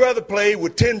 I would rather play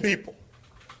with 10 people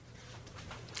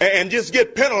and just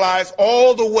get penalized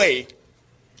all the way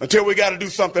until we got to do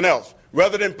something else,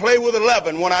 rather than play with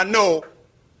 11 when I know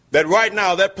that right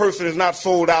now that person is not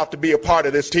sold out to be a part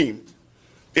of this team.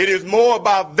 It is more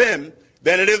about them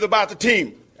than it is about the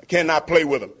team. I cannot play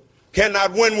with them.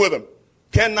 Cannot win with them.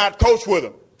 Cannot coach with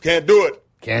them. Can't do it.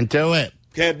 Can't do it.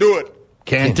 Can't do it.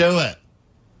 Can't do it.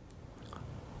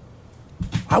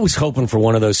 I was hoping for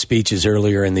one of those speeches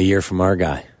earlier in the year from our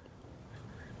guy.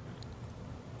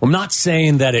 I'm not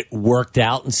saying that it worked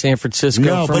out in San Francisco.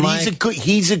 No, for but Mike.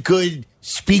 he's a good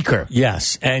speaker.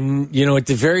 Yes, and at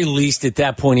the very least, at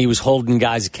that point, he was holding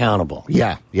guys accountable.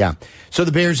 Yeah. So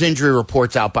the Bears injury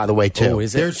report's out, by the way, too. Oh,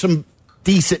 is it? There's some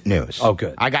decent news. Oh,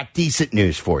 good. I got decent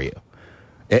news for you,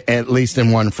 at least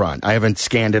in one front. I haven't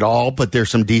scanned it all, but there's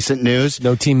some decent news.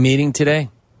 No team meeting today?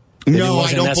 No,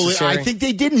 I don't believe. I think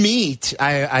they did meet.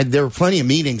 There were plenty of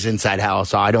meetings inside house,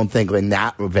 so I don't think in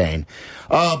that vein.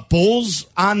 Bulls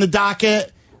on the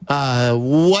docket.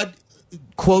 What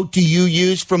quote do you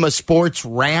use from a sports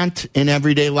rant in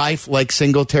everyday life, like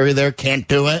Singletary there? Can't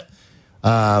do it.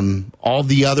 All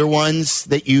the other ones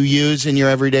that you use in your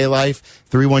everyday life.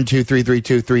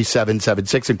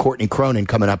 312-332-3776, and Courtney Cronin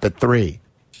coming up at 3.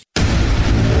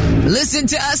 Listen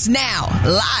to us now,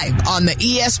 live on the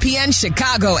ESPN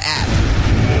Chicago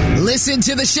app. Listen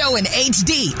to the show in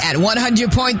HD at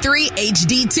 100.3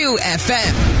 HD2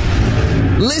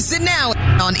 FM. Listen now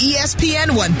on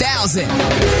ESPN 1000.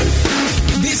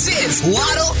 This is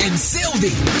Waddle and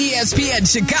Sylvie, ESPN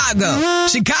Chicago,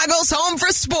 Chicago's home for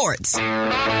sports.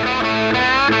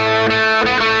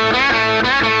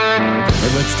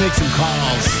 Let's take some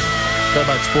calls. Talk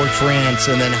about sports rants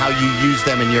and then how you use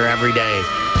them in your everyday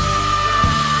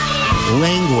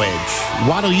language.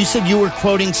 Waddle, you said you were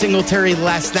quoting Singletary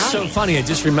last night. So funny, I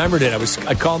just remembered it.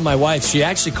 I called my wife. She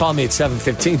actually called me at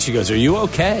 7:15. She goes, "Are you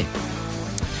okay?"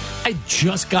 I'd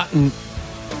just gotten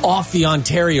off the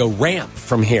Ontario ramp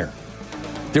from here.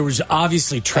 There was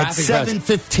obviously traffic. At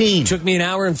 7:15. Took me an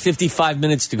hour and 55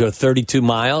 minutes to go 32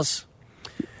 miles.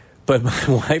 But my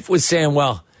wife was saying,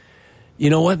 well, you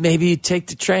know what? Maybe you take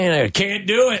the train. I go, can't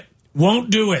do it.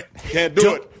 Won't do it. Can't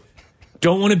do it.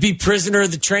 Don't want to be prisoner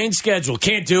of the train schedule.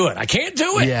 Can't do it. I can't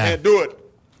do it. Yeah. Can't do it.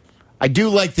 I do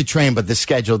like the train, but the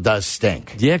schedule does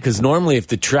stink. Yeah, because normally if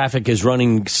the traffic is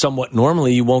running somewhat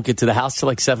normally, you won't get to the house till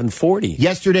like 7:40.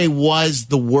 Yesterday was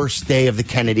the worst day of the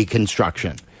Kennedy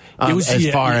construction. As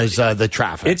far as the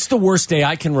traffic. It's the worst day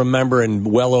I can remember in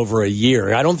well over a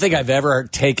year. I don't think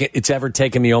it's ever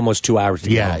taken me almost 2 hours to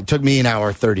get home. It took me an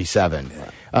hour 37.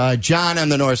 John on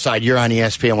the north side, you're on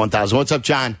ESPN 1000. What's up,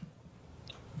 John?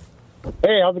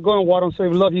 Hey, how's it going, Waddle?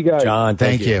 Sylvie, love you guys. John,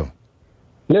 thank you.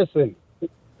 Listen,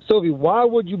 Sylvie, why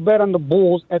would you bet on the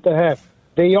Bulls at the half?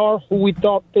 They are who we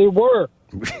thought they were.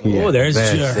 Oh, there's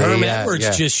Herm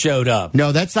Edwards just showed up.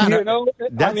 No, that's not.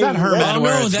 That's not Herm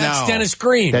Edwards. No, that's Dennis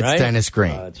Green. That's right? Dennis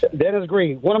Green. Dennis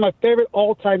Green, one of my favorite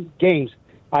all-time games.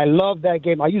 I love that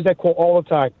game. I use that quote all the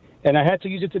time, and I had to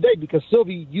use it today because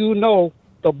Sylvie,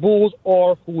 the Bulls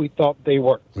are who we thought they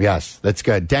were. Yes, that's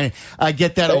good. Denny, I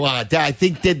get that a lot. I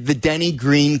think that the Denny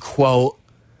Green quote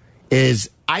is,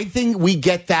 I think we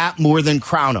get that more than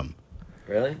crown him.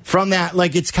 Really? From that,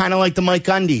 like, it's kind of like the Mike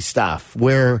Gundy stuff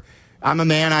where I'm a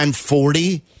man, I'm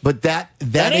 40, but that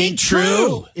ain't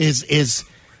true is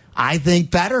I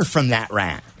think better from that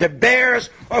rant. The Bears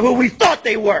are who we thought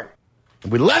they were.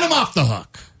 We let them off the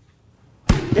hook.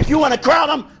 If you want to crown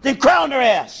them, then crown their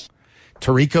ass.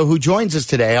 Tirico, who joins us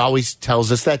today, always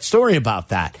tells us that story about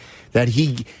that.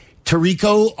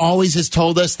 Tirico always has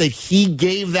told us that he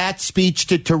gave that speech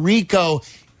to Tirico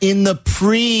in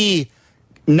the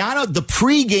not the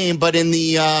pre-game, but in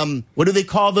the, what do they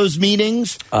call those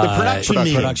meetings? The production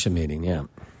meeting. Production meeting, yeah.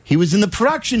 He was in the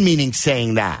production meeting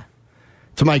saying that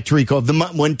to Mike Tirico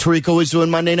when Tirico was doing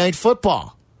Monday Night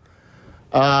Football.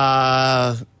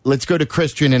 Let's go to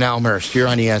Christian in Elmhurst. You're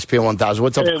on ESPN 1000.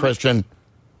 What's up, Christian?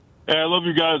 Hey, I love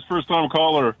you guys. First-time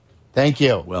caller. Thank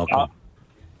you. Welcome.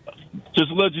 Just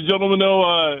to let you gentlemen know,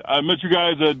 I met you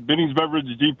guys at Binning's Beverage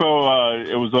Depot.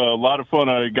 It was a lot of fun.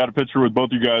 I got a picture with both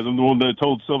you guys. I'm the one that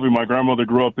told Sylvie my grandmother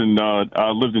grew up and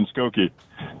lived in Skokie,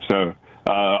 so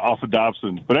off of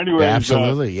Dobson. But anyway,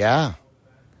 absolutely, yeah.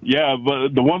 Yeah,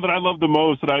 but the one that I love the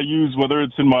most that I use, whether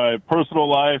it's in my personal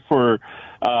life or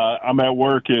I'm at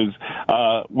work, is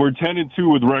we're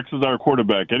 10-2 with Rex as our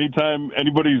quarterback. Anytime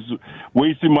anybody's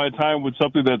wasting my time with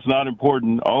something that's not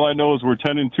important, all I know is we're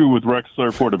 10-2 with Rex as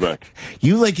our quarterback.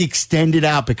 You extended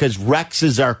out because Rex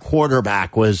is our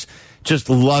quarterback was just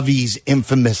Lovey's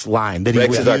infamous line. That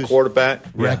Rex is our quarterback?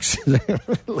 Rex.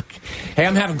 Hey,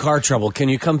 I'm having car trouble. Can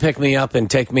you come pick me up and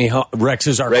take me home? Rex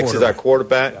is our quarterback. Rex is our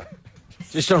quarterback.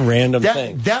 Just a random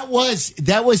thing. That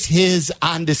was his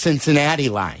on to Cincinnati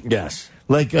line. Yes.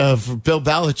 For Bill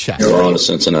Belichick. You're on to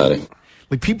Cincinnati.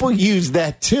 People use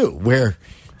that too, where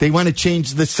they want to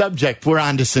change the subject. We're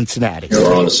on to Cincinnati.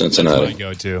 You're on to Cincinnati. That's what I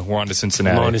go to. We're on to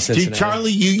Cincinnati.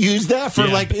 Charlie, you use that for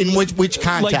in which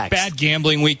context? Like bad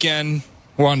gambling weekend.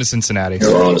 We're on to Cincinnati.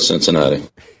 You're on to Cincinnati.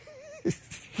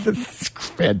 That's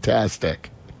fantastic.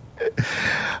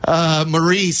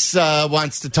 Maurice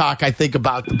wants to talk, I think,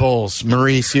 about the Bulls.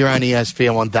 Maurice, you're on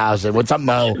ESPN 1000. What's up,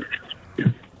 Mo?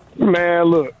 Man,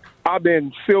 look, I've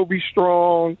been Sylvie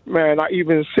strong. Man, I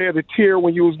even said a tear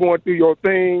when you was going through your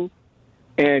thing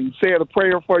and said a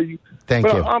prayer for you. Thank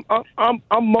you.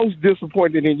 I'm most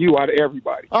disappointed in you out of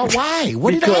everybody. Oh, why?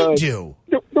 What did I do?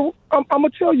 I'm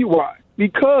going to tell you why.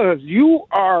 Because you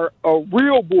are a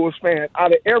real Bulls fan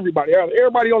out of everybody. Out of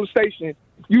everybody on the station,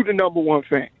 you the number one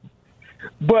fan.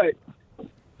 But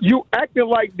you acting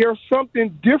like there's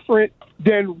something different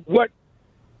than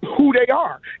who they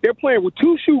are. They're playing with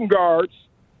 2 shooting guards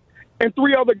and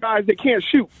 3 other guys that can't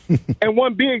shoot, and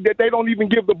 1 big that they don't even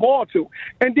give the ball to.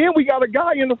 And then we got a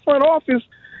guy in the front office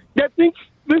that thinks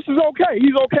this is okay.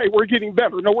 He's okay. We're getting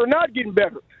better. No, we're not getting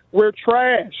better. We're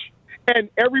trash. And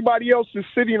everybody else is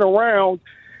sitting around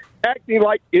acting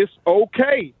like it's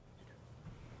okay.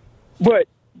 But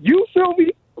you,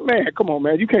 Sylvie, man, come on,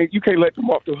 man. You can't let them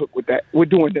off the hook with that. We're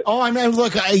doing this. Oh, I mean,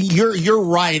 look, you're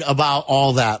right about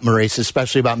all that, Maurice,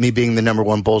 especially about me being the number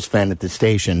 1 Bulls fan at the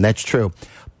station. That's true.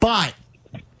 But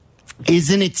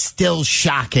isn't it still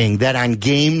shocking that on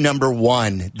game number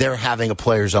 1, they're having a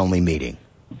players-only meeting?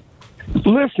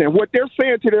 Listen, what they're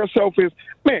saying to themselves is,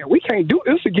 man, we can't do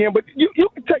this again. But you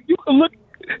can look,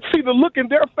 see the look in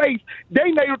their face.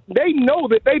 They know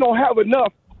that they don't have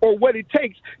enough or what it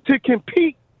takes to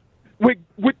compete with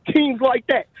teams like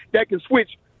that can switch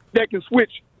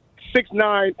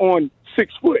 6'9" on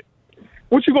 6 foot.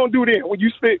 What you gonna do then when you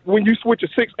switch a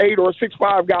 6'8" or a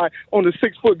 6'5" guy on a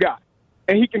 6 foot guy,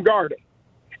 and he can guard it,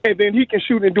 and then he can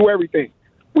shoot and do everything?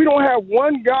 We don't have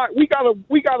one guy. We got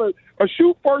a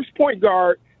shoot first point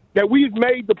guard that we've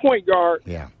made the point guard.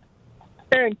 Yeah,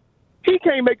 and he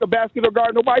can't make a basket or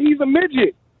guard nobody. He's a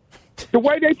midget. The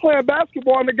way they playing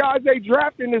basketball and the guys they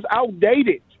drafting is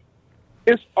outdated.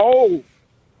 It's old.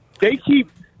 They keep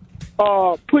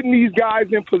putting these guys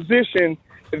in position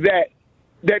that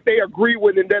they agree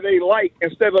with and that they like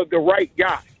instead of the right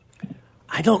guy.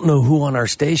 I don't know who on our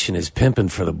station is pimping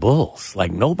for the Bulls.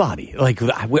 Nobody.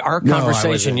 Our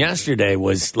conversation yesterday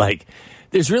was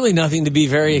there's really nothing to be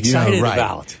very excited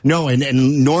about. No,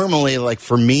 and normally,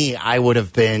 for me, I would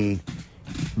have been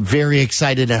very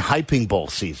excited and hyping Bull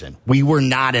season. We were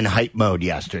not in hype mode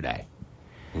yesterday.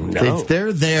 No.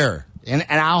 They're there. And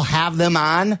I'll have them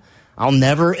on I'll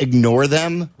never ignore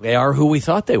them. They are who we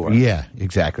thought they were. Yeah,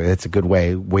 exactly. That's a good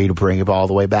way to bring it all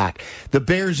the way back. The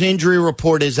Bears injury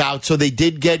report is out, so they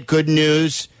did get good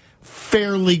news.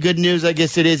 Fairly good news, I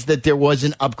guess it is, that there was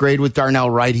an upgrade with Darnell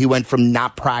Wright. He went from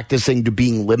not practicing to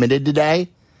being limited today.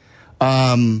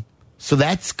 So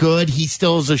that's good. He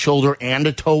still has a shoulder and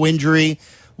a toe injury.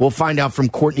 We'll find out from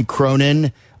Courtney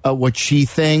Cronin what she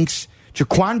thinks.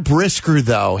 Jaquan Brisker,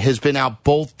 though, has been out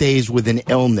both days with an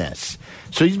illness.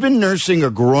 So he's been nursing a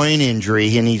groin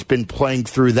injury, and he's been playing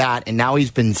through that, and now he's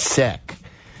been sick.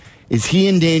 Is he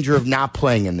in danger of not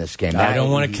playing in this game? I don't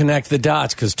want to connect the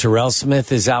dots because Terrell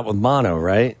Smith is out with mono,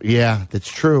 right? Yeah, that's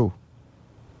true.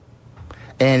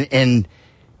 And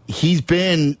he's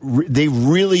been, they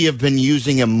really have been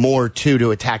using him more, too,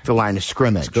 to attack the line of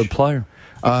scrimmage. He's a good player.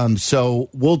 So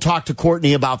we'll talk to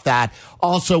Courtney about that.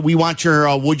 Also, we want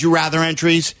your Would You Rather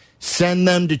entries. Send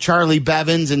them to Charlie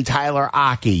Bevins and Tyler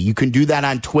Aki. You can do that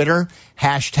on Twitter.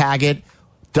 Hashtag it.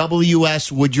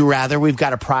 WS Would You Rather. We've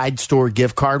got a Pride Store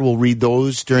gift card. We'll read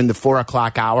those during the 4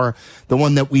 o'clock hour. The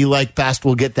one that we like best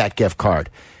will get that gift card.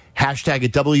 Hashtag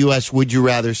it WS Would You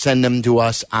Rather. Send them to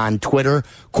us on Twitter.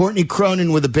 Courtney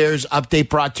Cronin with the Bears update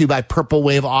brought to you by Purple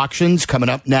Wave Auctions coming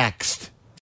up next.